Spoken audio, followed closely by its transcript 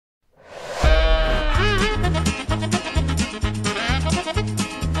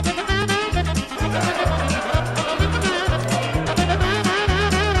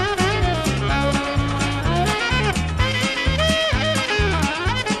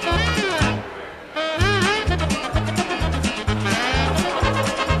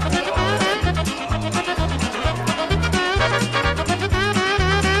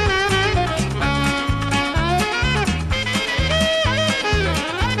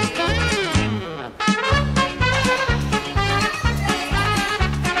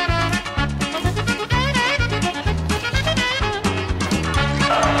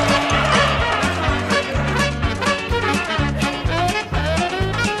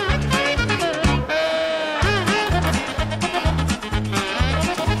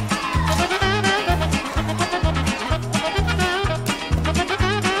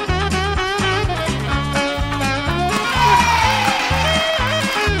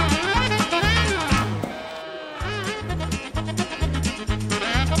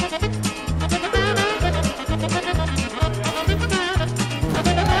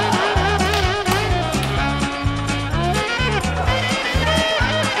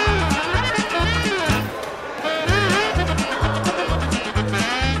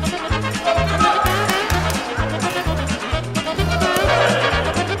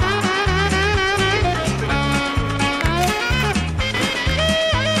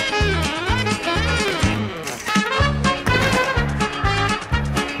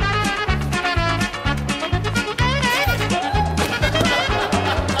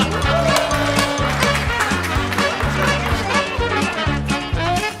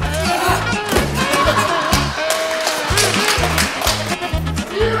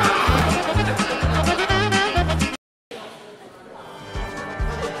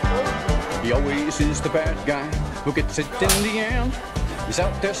who gets it in the end. He's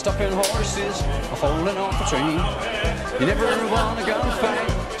out there stuffing horses, falling off a train. You never won a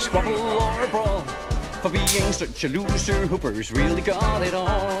gunfight, squabble or a brawl. For being such a loser, Hooper's really got it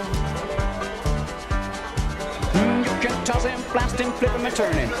all. You can toss him, blast him, flip him and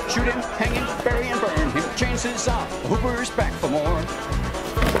turn him, shoot him, hang him, bury and burn him. Chainsaws off, Hooper's back for more.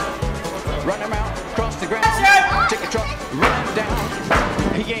 Run him out, cross the ground, take a truck, run him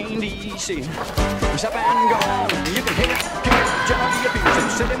down. He ain't easy, he's up and gone. You can hit him, kick him, gently abuse him,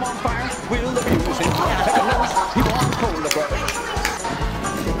 set him on fire, we'll abuse him. Heaven knows he won't hold a grudge.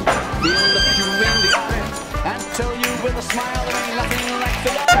 He'll look you in the eye and tell you with a smile there ain't nothing like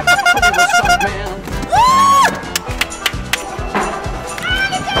the life of a Hollywood stuntman.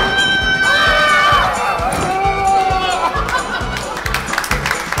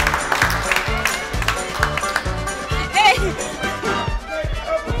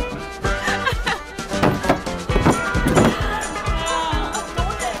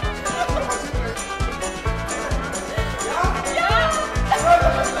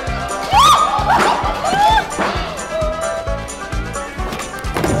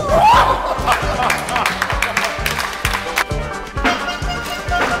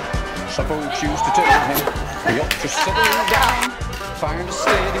 Some folks used to tell him he ought to settle down, find a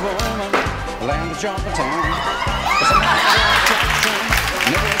steady woman, land a jumping town. But somehow the attraction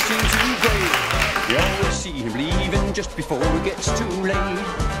never seems too great. You always see him leaving just before it gets too late.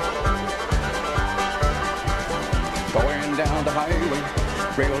 Going down the highway,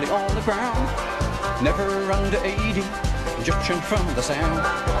 rarely on the ground, never under 80, judging from the sound.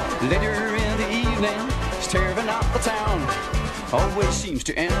 Later in the evening, he's tearing up the town. Always seems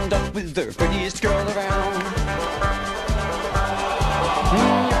to end up with the prettiest girl around. You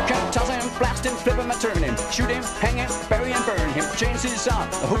can toss him, blast him, flip him and turn him, shoot him, hang him, bury and burn him. Chainsaws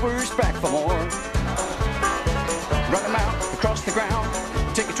off, Hooper's back for more. Run him out across the ground,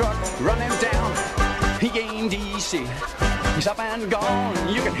 take a truck, run him down. He ain't easy, he's up and gone.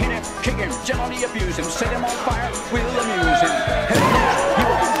 You can hit him, kick him, gently abuse him, set him on fire, we'll amuse him. Heaven knows he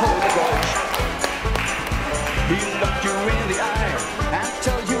won't hold a grudge. He'll look you in the eye and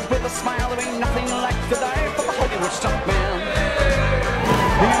tell you with a smile there ain't nothing like the life of a Hollywood stuntman.